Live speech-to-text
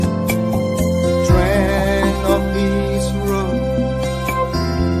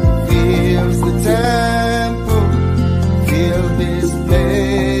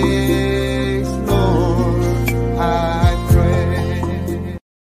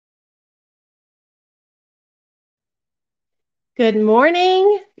Good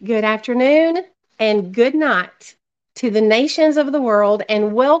morning, good afternoon, and good night to the nations of the world,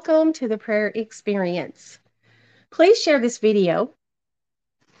 and welcome to the prayer experience. Please share this video,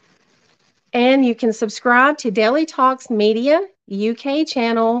 and you can subscribe to Daily Talks Media UK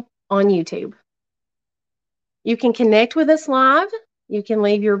channel on YouTube. You can connect with us live. You can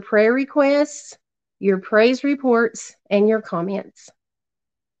leave your prayer requests, your praise reports, and your comments.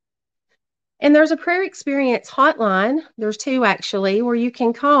 And there's a prayer experience hotline. There's two actually, where you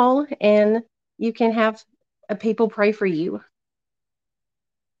can call and you can have people pray for you.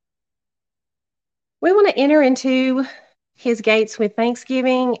 We want to enter into his gates with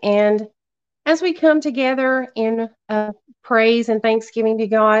thanksgiving. And as we come together in praise and thanksgiving to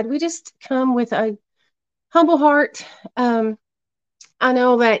God, we just come with a humble heart. I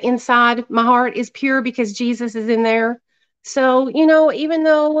know that inside my heart is pure because Jesus is in there. So, even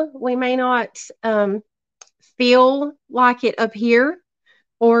though we may not feel like it up here,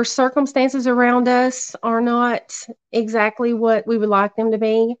 or circumstances around us are not exactly what we would like them to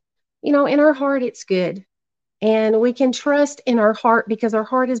be, in our heart, it's good. And we can trust in our heart because our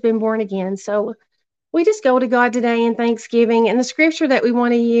heart has been born again. So we just go to God today in thanksgiving. And the scripture that we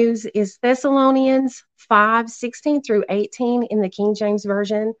want to use is Thessalonians 5:16 through 18 in the King James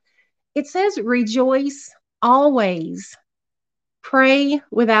Version. It says, "Rejoice always, pray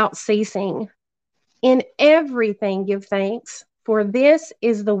without ceasing. In everything give thanks, for this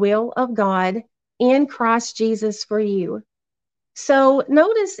is the will of God in Christ Jesus for you." So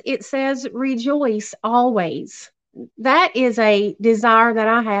notice it says rejoice always. That is a desire that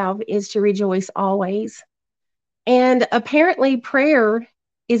I have, is to rejoice always. And apparently prayer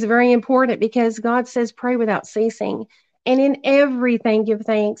is very important because God says pray without ceasing. And in everything give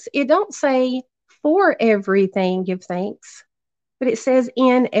thanks. It don't say for everything give thanks, but it says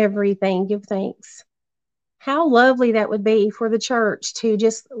in everything give thanks. How lovely that would be for the church to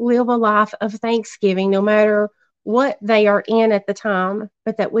just live a life of thanksgiving, no matter what they are in at the time,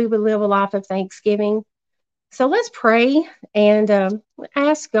 but that we would live a life of thanksgiving. So let's pray and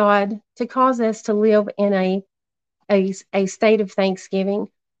ask God to cause us to live in a state of thanksgiving.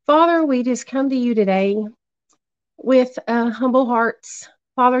 Father, we just come to you today with humble hearts.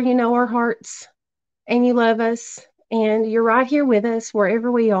 Father, you know our hearts, and you love us, and you're right here with us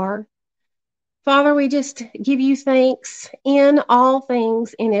wherever we are. Father, we just give you thanks in all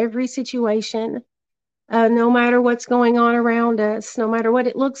things, in every situation, no matter what's going on around us, no matter what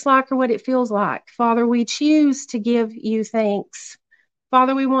it looks like or what it feels like. Father, we choose to give you thanks.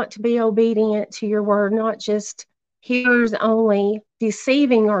 Father, we want to be obedient to your word, not just hearers only,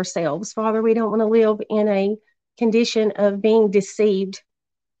 deceiving ourselves. Father, we don't want to live in a condition of being deceived.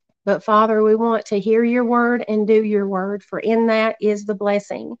 But Father, we want to hear your word and do your word, for in that is the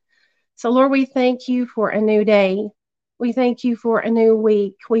blessing. So, Lord, we thank you for a new day. We thank you for a new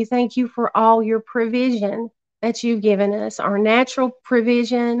week. We thank you for all your provision that you've given us, our natural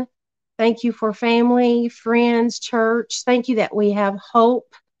provision. Thank you for family, friends, church. Thank you that we have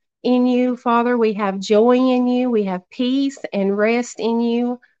hope in you, Father. We have joy in you. We have peace and rest in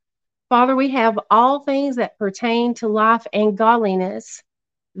you. Father, we have all things that pertain to life and godliness.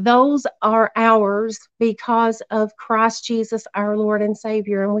 Those are ours because of Christ Jesus, our Lord and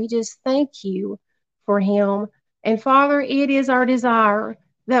Savior. And we just thank you for him. And Father, it is our desire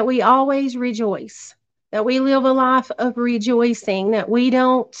that we always rejoice, that we live a life of rejoicing, that we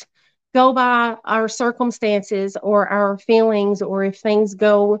don't go by our circumstances or our feelings or if things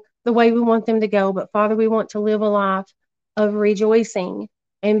go the way we want them to go. But Father, we want to live a life of rejoicing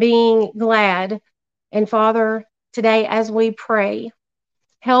and being glad. And Father, today as we pray,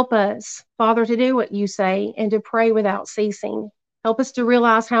 help us, Father, to do what you say and to pray without ceasing. Help us to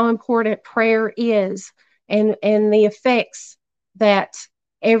realize how important prayer is and the effects that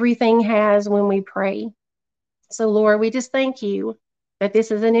everything has when we pray. So, Lord, we just thank you that this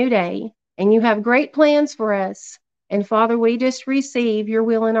is a new day and you have great plans for us. And Father, we just receive your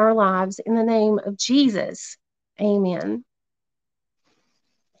will in our lives in the name of Jesus. Amen.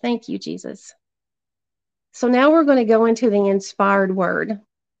 Thank you, Jesus. So now we're going to go into the inspired word.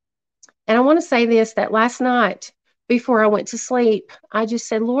 And I want to say this, that last night before I went to sleep, I just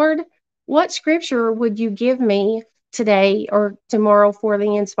said, Lord, what scripture would you give me today or tomorrow for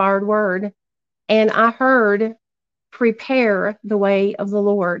the inspired word? And I heard, prepare the way of the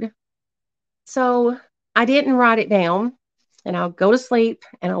Lord. So I didn't write it down, and I'll go to sleep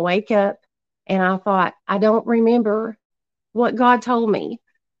and I'll wake up and I thought, I don't remember what God told me.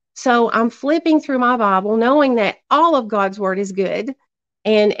 So I'm flipping through my Bible, knowing that all of God's word is good.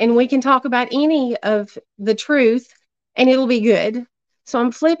 And we can talk about any of the truth and it'll be good. So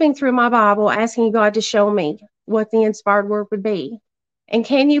I'm flipping through my Bible, asking God to show me. what the inspired word would be. And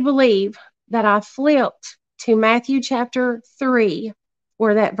can you believe that I flipped to Matthew chapter 3,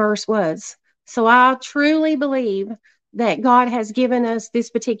 where that verse was? So I truly believe that God has given us this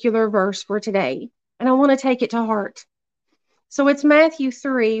particular verse for today, and I want to take it to heart. So it's Matthew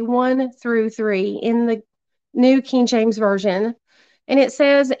 3, 1 through 3 in the New King James Version. And it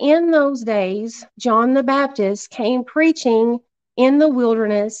says, in those days, John the Baptist came preaching in the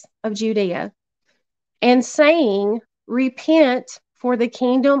wilderness of Judea and saying, repent, for the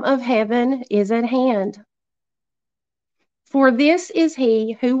kingdom of heaven is at hand. For this is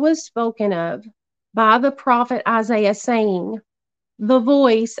he who was spoken of by the prophet Isaiah, saying, the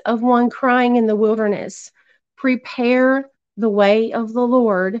voice of one crying in the wilderness, prepare the way of the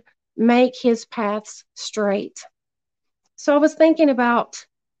Lord, make his paths straight. So I was thinking about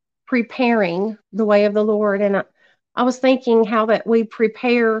preparing the way of the Lord, and I was thinking how that we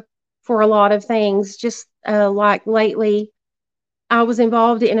prepare for a lot of things. Just like lately, I was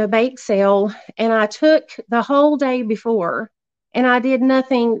involved in a bake sale, and I took the whole day before, and I did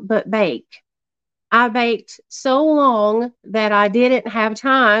nothing but bake. I baked so long that I didn't have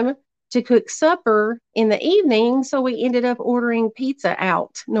time to cook supper in the evening, so we ended up ordering pizza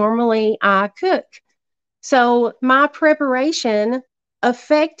out. Normally, I cook. So my preparation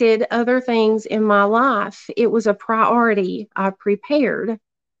affected other things in my life. It was a priority. I prepared.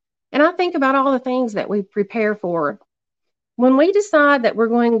 And I think about all the things that we prepare for. When we decide that we're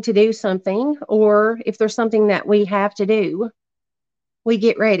going to do something, or if there's something that we have to do, we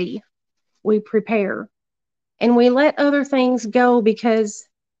get ready, we prepare, and we let other things go because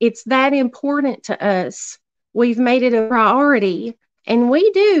it's that important to us. We've made it a priority, and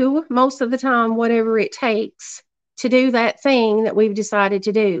we do most of the time whatever it takes to do that thing that we've decided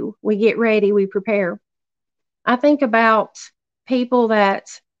to do. We get ready, we prepare. I think about people that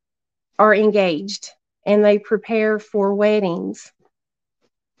are engaged and they prepare for weddings.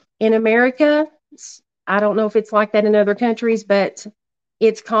 In America, I don't know if it's like that in other countries, but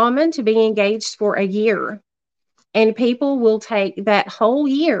it's common to be engaged for a year. And people will take that whole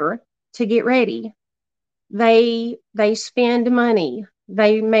year to get ready. They spend money,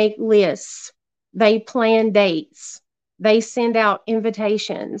 they make lists, they plan dates, they send out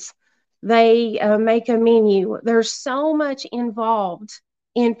invitations, they make a menu. There's so much involved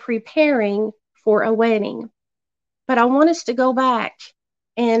in preparing for a wedding. But I want us to go back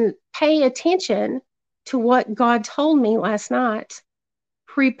and pay attention to what God told me last night.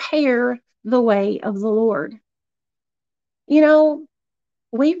 Prepare the way of the Lord. You know,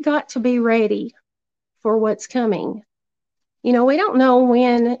 we've got to be ready for what's coming. You know, we don't know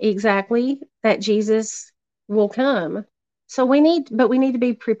when exactly that Jesus will come. So we need to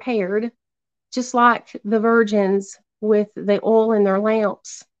be prepared, just like the virgins with the oil in their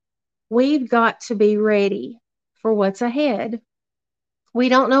lamps. We've got to be ready for what's ahead. We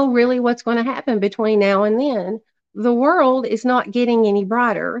don't know really what's going to happen between now and then. The world is not getting any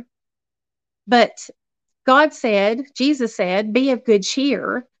brighter, but Jesus said, be of good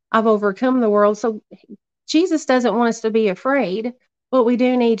cheer. I've overcome the world. So Jesus doesn't want us to be afraid, but we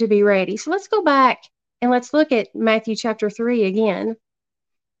do need to be ready. So let's go back and let's look at Matthew chapter 3 again.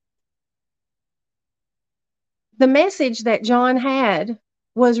 The message that John had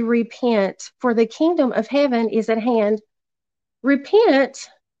was repent, for the kingdom of heaven is at hand. Repent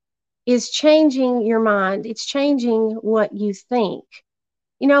is changing your mind. It's changing what you think.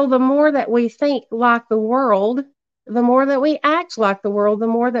 You know, the more that we think like the world, the more that we act like the world, the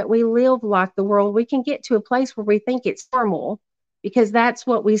more that we live like the world, we can get to a place where we think it's normal because that's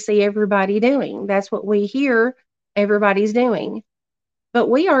what we see everybody doing. That's what we hear everybody's doing. But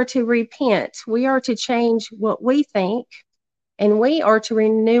we are to repent. We are to change what we think, and we are to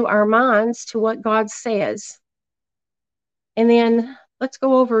renew our minds to what God says. And then let's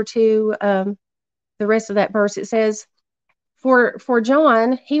go over to the rest of that verse. It says, For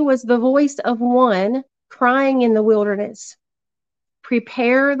John, he was the voice of one crying in the wilderness,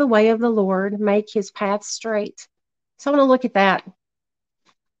 prepare the way of the Lord, make his path straight. So I want to look at that.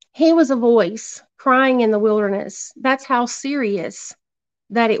 He was a voice crying in the wilderness. That's how serious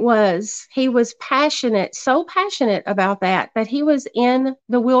that it was. He was passionate, so passionate about that he was in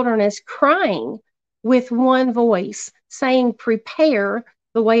the wilderness crying with one voice, saying, prepare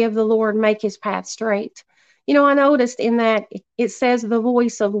the way of the Lord, make his path straight. You know, I noticed in that it says the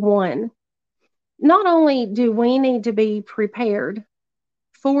voice of one. Not only do we need to be prepared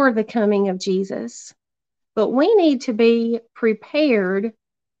for the coming of Jesus, but we need to be prepared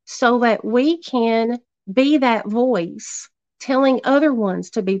so that we can be that voice telling other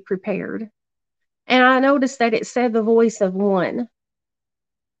ones to be prepared. And I noticed that it said the voice of one.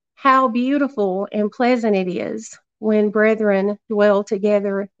 How beautiful and pleasant it is when brethren dwell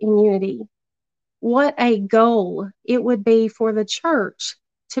together in unity. What a goal it would be for the church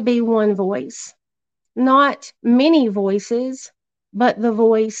to be one voice, not many voices, but the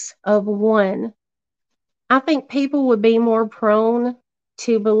voice of one. I think people would be more prone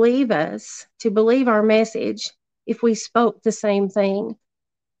to believe us, to believe our message, if we spoke the same thing.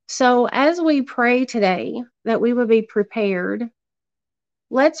 So, as we pray today that we would be prepared,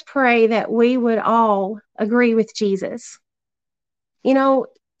 let's pray that we would all agree with Jesus. You know,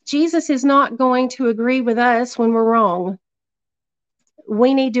 Jesus is not going to agree with us when we're wrong.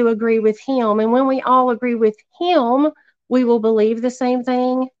 We need to agree with him. And when we all agree with him, we will believe the same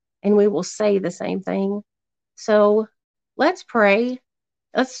thing and we will say the same thing. So let's pray.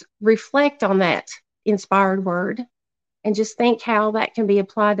 Let's reflect on that inspired word and just think how that can be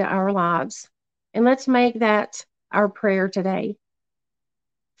applied to our lives. And let's make that our prayer today.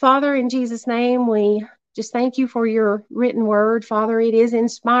 Father, in Jesus' name, we just thank you for your written word. Father, it is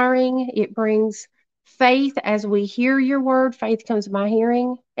inspiring. It brings faith as we hear your word. Faith comes by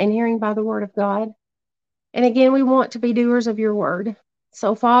hearing, and hearing by the word of God. And again, we want to be doers of your word.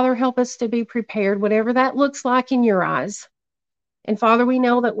 So, Father, help us to be prepared, whatever that looks like in your eyes. And Father, we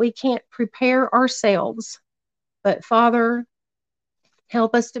know that we can't prepare ourselves, but Father,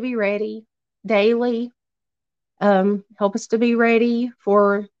 help us to be ready daily. Help us to be ready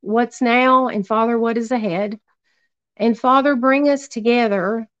for what's now, and Father, what is ahead. And Father, bring us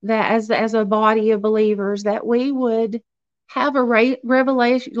together that as a body of believers, that we would have a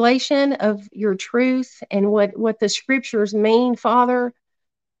revelation of your truth and what the scriptures mean, Father.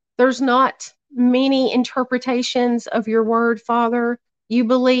 There's not many interpretations of your word, Father. You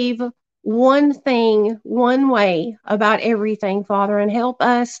believe one thing, one way about everything, Father, and help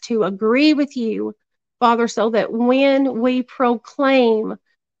us to agree with you, Father, so that when we proclaim,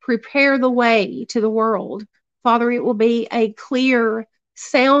 prepare the way to the world, Father, it will be a clear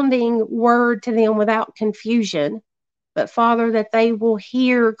sounding word to them without confusion. But Father, that they will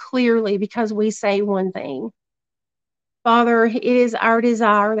hear clearly because we say one thing. Father, it is our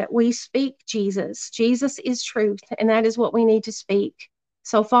desire that we speak Jesus. Jesus is truth, and that is what we need to speak.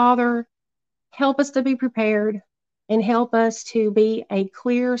 So, Father, help us to be prepared and help us to be a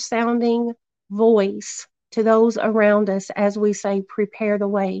clear sounding voice to those around us as we say, prepare the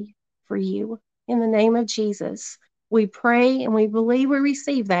way for you. In the name of Jesus, we pray and we believe we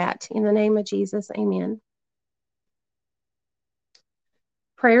receive that. In the name of Jesus, amen.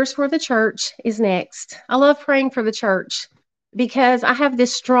 Prayers for the church is next. I love praying for the church because I have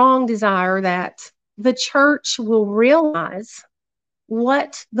this strong desire that the church will realize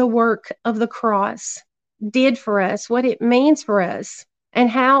what the work of the cross did for us, what it means for us, and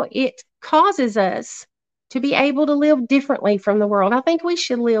how it causes us to be able to live differently from the world. I think we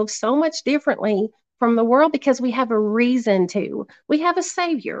should live so much differently from the world because we have a reason to. We have a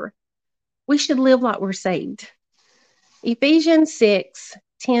Savior. We should live like we're saved. Ephesians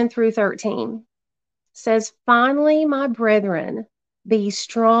 6:10 through 13 says, finally, my brethren, be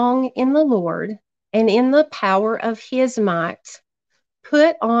strong in the Lord and in the power of his might.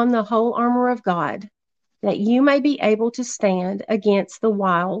 Put on the whole armor of God, that you may be able to stand against the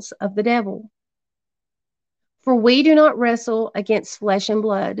wiles of the devil. For we do not wrestle against flesh and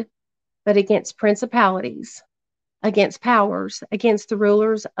blood, but against principalities, against powers, against the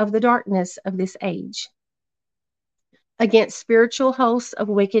rulers of the darkness of this age, against spiritual hosts of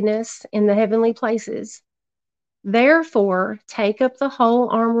wickedness in the heavenly places. Therefore, take up the whole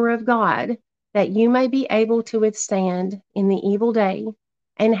armor of God, that you may be able to withstand in the evil day,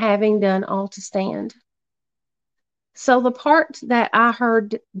 and having done all to stand. So the part that I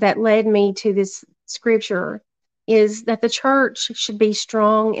heard that led me to this scripture is that the church should be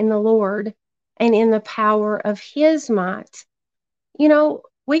strong in the Lord and in the power of his might. You know,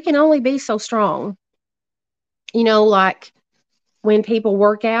 we can only be so strong. You know, like when people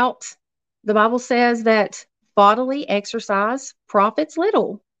work out, the Bible says that bodily exercise profits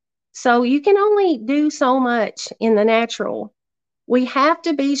little. So you can only do so much in the natural. We have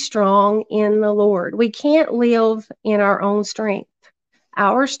to be strong in the Lord. We can't live in our own strength.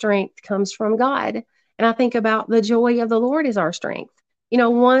 Our strength comes from God. And I think about the joy of the Lord is our strength. You know,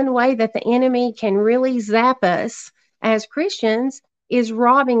 one way that the enemy can really zap us as Christians is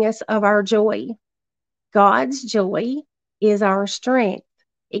robbing us of our joy. God's joy is our strength.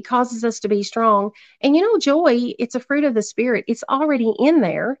 It causes us to be strong. And you know, joy, it's a fruit of the Spirit. It's already in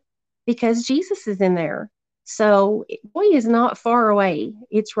there because Jesus is in there. So joy is not far away.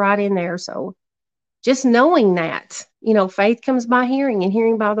 It's right in there. So just knowing that, you know, faith comes by hearing and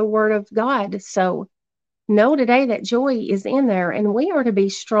hearing by the word of God. So know today that joy is in there, and we are to be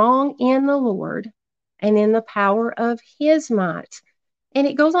strong in the Lord and in the power of his might. And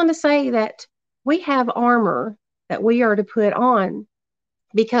it goes on to say that we have armor that we are to put on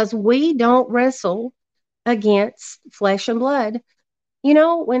because we don't wrestle against flesh and blood. You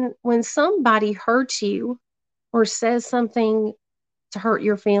know, when somebody hurts you or says something to hurt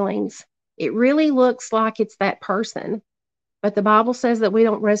your feelings, it really looks like it's that person. But the Bible says that we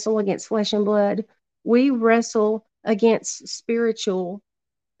don't wrestle against flesh and blood. We wrestle against spiritual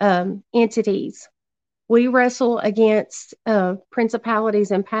entities. We wrestle against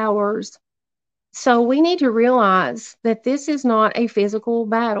principalities and powers. So we need to realize that this is not a physical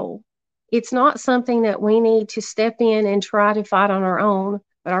battle. It's not something that we need to step in and try to fight on our own,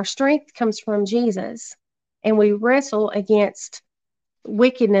 but our strength comes from Jesus. And we wrestle against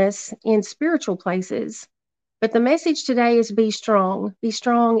wickedness in spiritual places. But the message today is be strong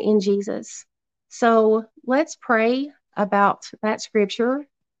in Jesus. So let's pray about that scripture,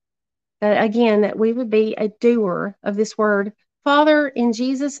 that again, that we would be a doer of this word. Father, in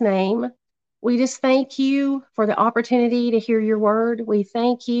Jesus' name, we just thank you for the opportunity to hear your word. We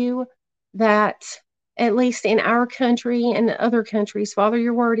thank you that, at least in our country and other countries, Father,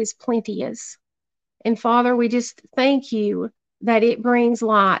 your word is plenteous. And Father, we just thank you that it brings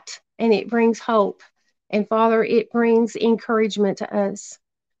light and it brings hope. And Father, it brings encouragement to us.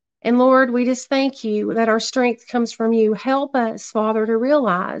 And Lord, we just thank you that our strength comes from you. Help us, Father, to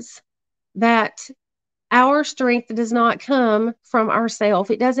realize that our strength does not come from ourselves.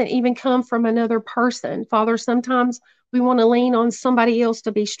 It doesn't even come from another person. Father, sometimes we want to lean on somebody else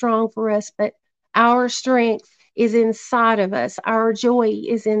to be strong for us, but our strength is inside of us. Our joy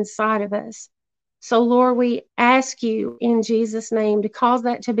is inside of us. So, Lord, we ask you in Jesus' name to cause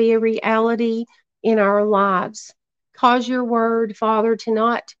that to be a reality in our lives. Cause your word, Father, to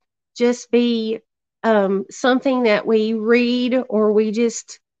not just be something that we read or we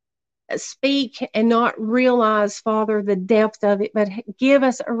just speak and not realize, Father, the depth of it, but give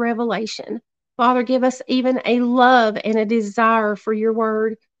us a revelation. Father, give us even a love and a desire for your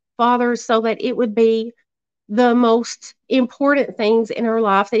word, Father, so that it would be the most important things in our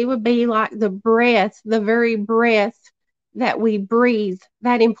life, that it would be like the breath, the very breath that we breathe,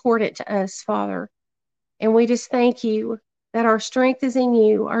 that important to us, Father. And we just thank you that our strength is in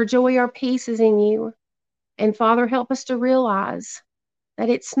you, our joy, our peace is in you. And Father, help us to realize that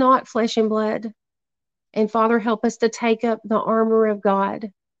it's not flesh and blood. And Father, help us to take up the armor of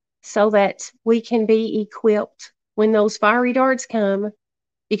God so that we can be equipped when those fiery darts come,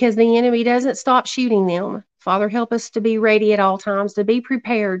 because the enemy doesn't stop shooting them. Father, help us to be ready at all times, to be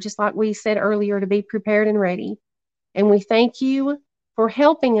prepared, just like we said earlier, to be prepared and ready. And we thank you for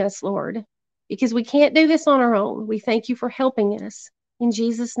helping us, Lord, because we can't do this on our own. We thank you for helping us. In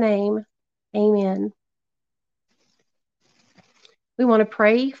Jesus' name, amen. We want to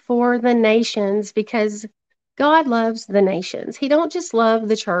pray for the nations because God loves the nations. He don't just love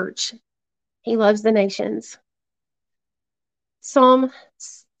the church. He loves the nations. Psalm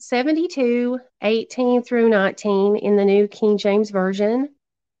 72:18 through 19 in the New King James Version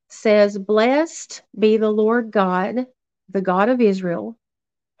says, "Blessed be the Lord God, the God of Israel,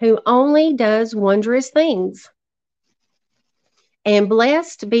 who only does wondrous things. And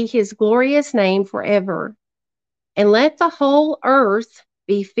blessed be his glorious name forever. And let the whole earth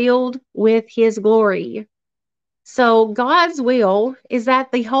be filled with his glory." So God's will is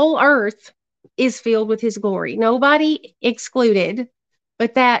that the whole earth is filled with his glory, nobody excluded,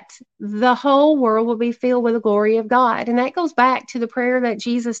 but that the whole world will be filled with the glory of God. And that goes back to the prayer that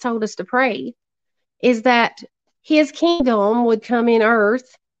Jesus told us to pray, is that his kingdom would come in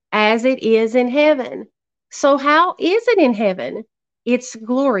earth as it is in heaven. So how is it in heaven? It's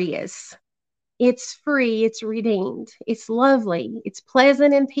glorious. It's free, it's redeemed, it's lovely, it's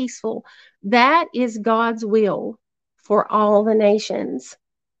pleasant and peaceful. That is God's will for all the nations.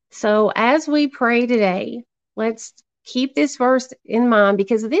 So as we pray today, let's keep this verse in mind,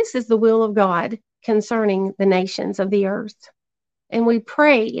 because this is the will of God concerning the nations of the earth. And we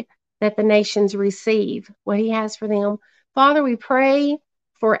pray that the nations receive what he has for them. Father, we pray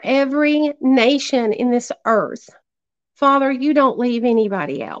for every nation in this earth. Father, you don't leave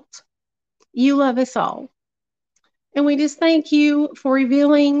anybody out. You love us all. And we just thank you for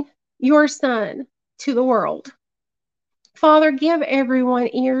revealing your Son to the world. Father, give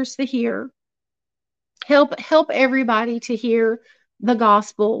everyone ears to hear. Help everybody to hear the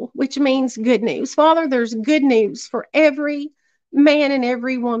gospel, which means good news. Father, there's good news for every man and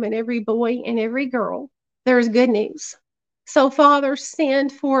every woman, every boy and every girl. There's good news. So, Father,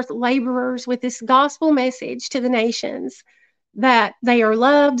 send forth laborers with this gospel message to the nations, that they are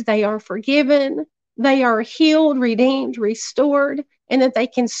loved, they are forgiven, they are healed, redeemed, restored, and that they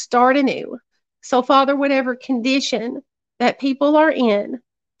can start anew. So, Father, whatever condition that people are in,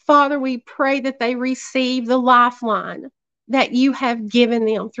 Father, we pray that they receive the lifeline that you have given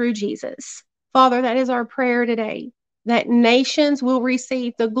them through Jesus. Father, that is our prayer today, that nations will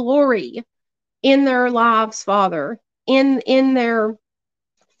receive the glory in their lives, Father, in their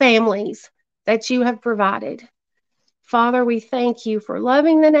families that you have provided. Father, we thank you for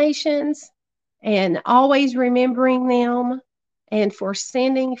loving the nations and always remembering them and for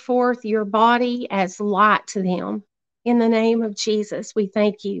sending forth your body as light to them. In the name of Jesus, we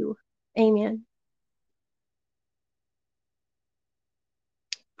thank you. Amen.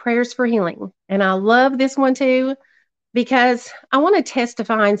 Prayers for healing. And I love this one too, because I want to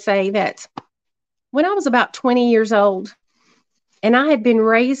testify and say that when I was about 20 years old and I had been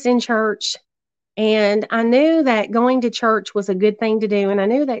raised in church, and I knew that going to church was a good thing to do. And I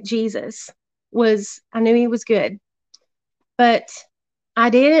knew that I knew he was good. But I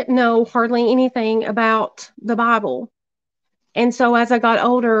didn't know hardly anything about the Bible. And so as I got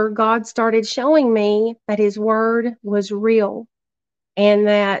older, God started showing me that his word was real and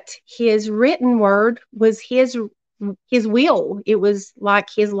that his written word was his will. It was like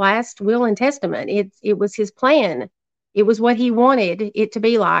his last will and testament. It was his plan. It was what he wanted it to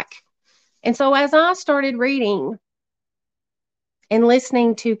be like. And so as I started reading and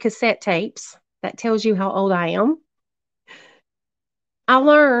listening to cassette tapes, that tells you how old I am, I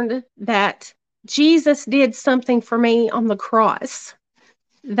learned that Jesus did something for me on the cross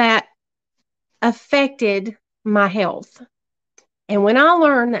that affected my health. And when I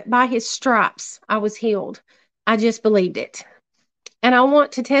learned that by his stripes I was healed, I just believed it. And I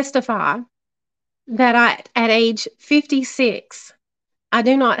want to testify that at age 56, I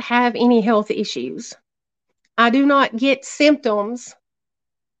do not have any health issues. I do not get symptoms.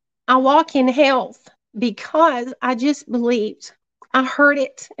 I walk in health because I just believed. I heard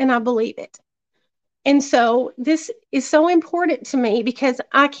it and I believe it. And so this is so important to me because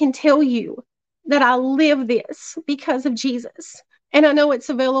I can tell you that I live this because of Jesus. And I know it's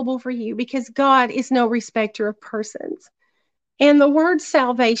available for you because God is no respecter of persons. And the word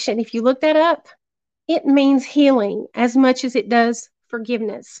salvation, if you look that up, it means healing as much as it does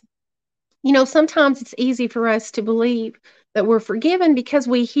forgiveness. You know, sometimes it's easy for us to believe that we're forgiven because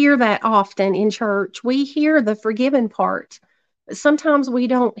we hear that often in church. We hear the forgiven part, but sometimes we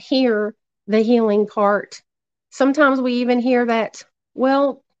don't hear the healing part. Sometimes we even hear that,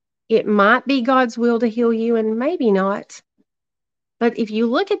 well, it might be God's will to heal you and maybe not. But if you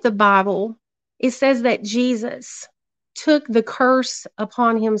look at the Bible, it says that Jesus took the curse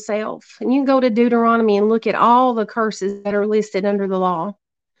upon himself. And you can go to Deuteronomy and look at all the curses that are listed under the law.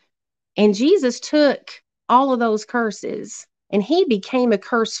 And Jesus took all of those curses and he became a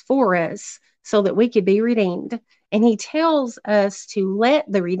curse for us so that we could be redeemed. And he tells us to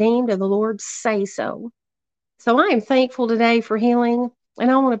let the redeemed of the Lord say so. So I am thankful today for healing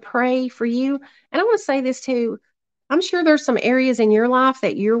and I want to pray for you. And I want to say this too. I'm sure there's some areas in your life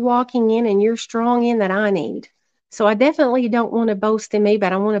that you're walking in and you're strong in that I need. So I definitely don't want to boast in me,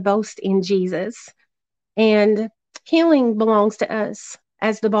 but I want to boast in Jesus. And healing belongs to us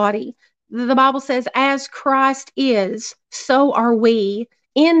as the body. The Bible says, as Christ is, so are we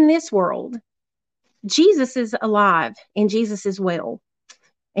in this world. Jesus is alive and Jesus is well,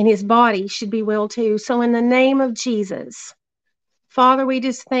 and his body should be well too. So, in the name of Jesus, Father, we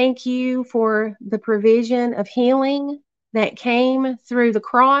just thank you for the provision of healing that came through the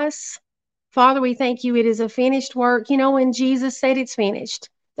cross. Father, we thank you. It is a finished work. You know, when Jesus said it's finished,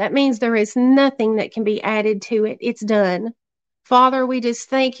 that means there is nothing that can be added to it. It's done. Father, we just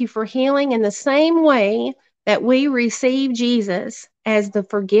thank you for healing in the same way that we receive Jesus as the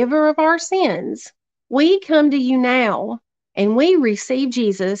forgiver of our sins. We come to you now and we receive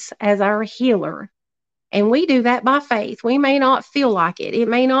Jesus as our healer. And we do that by faith. We may not feel like it. It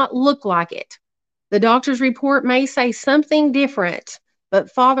may not look like it. The doctor's report may say something different.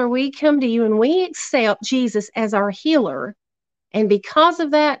 But Father, we come to you and we accept Jesus as our healer. And because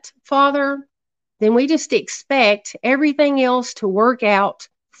of that, Father, then we just expect everything else to work out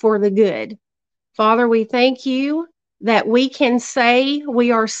for the good. Father, we thank you that we can say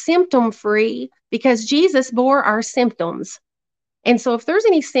we are symptom free because Jesus bore our symptoms. And so if there's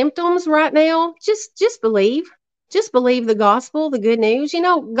any symptoms right now, just believe. Just believe the gospel, the good news. You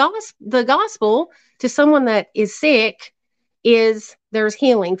know, the gospel to someone that is sick is there's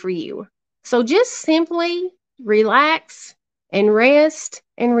healing for you. So just simply relax and rest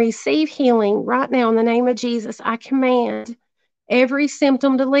and receive healing right now in the name of Jesus. I command every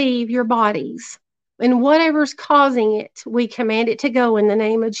symptom to leave your bodies. And whatever's causing it, we command it to go in the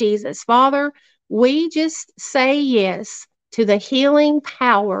name of Jesus. Father, We just say yes to the healing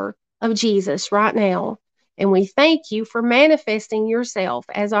power of Jesus right now. And we thank you for manifesting yourself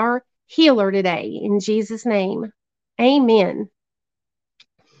as our healer today. In Jesus' name, amen.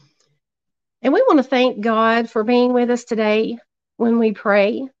 And we want to thank God for being with us today when we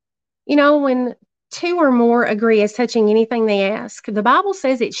pray. You know, when two or more agree as touching anything they ask, the Bible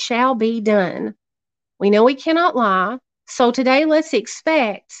says it shall be done. We know we cannot lie. So today, let's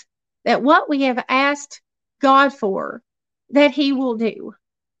expect that what we have asked God for, that He will do.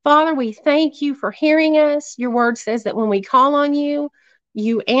 Father, we thank you for hearing us. Your word says that when we call on you,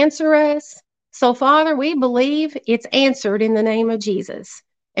 you answer us. So, Father, we believe it's answered in the name of Jesus.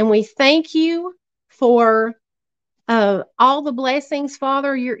 And we thank you for all the blessings,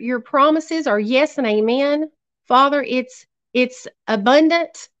 Father. Your promises are yes and amen. Father, it's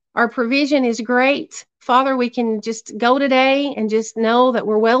abundant. Our provision is great. Father, we can just go today and just know that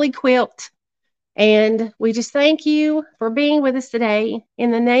we're well equipped. And we just thank you for being with us today.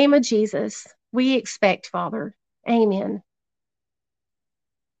 In the name of Jesus, we expect, Father. Amen.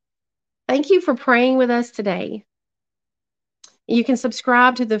 Thank you for praying with us today. You can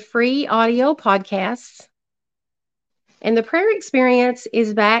subscribe to the free audio podcasts. And the prayer experience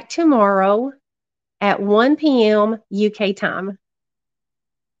is back tomorrow at 1 p.m. UK time.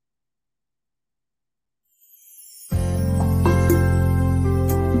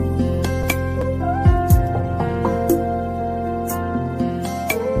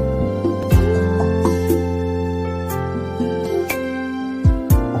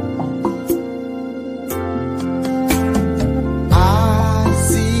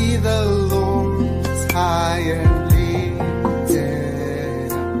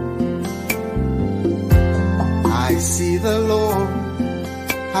 The Lord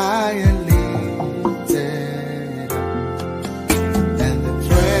high and lifted up, and the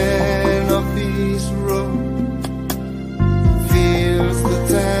train of His robe fills the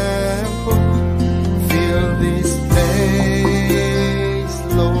temple. Fill this place,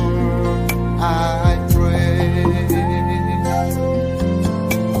 Lord, I pray.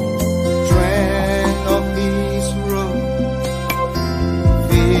 The train of His robe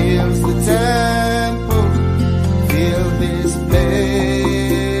fills the temple. This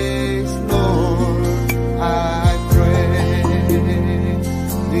place, Lord, I pray.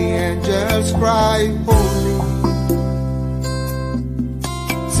 The angels cry, holy,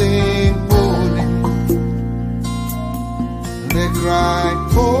 sing holy. They cry,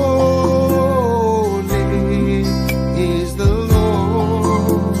 holy is the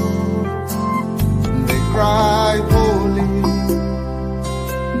Lord. They cry, holy.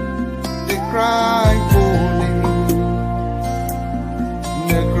 They cry, holy.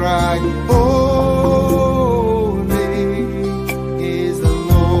 Cry, holy is the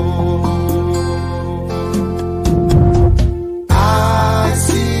Lord. I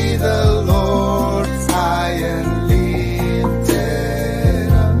see the Lord high and lifted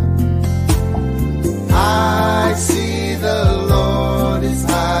up. I see the Lord is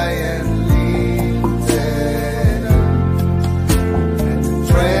high and lifted up, and the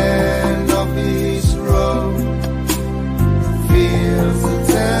train of His robe fills the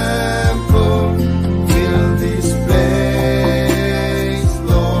temple. Fill this place,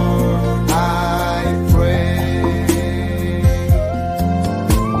 Lord, I pray.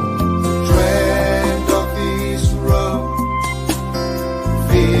 The trend of His robe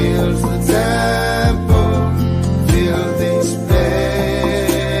fills the temple. Fill this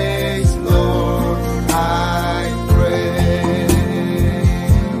place, Lord, I pray.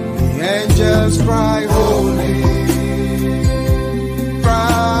 The angels cry,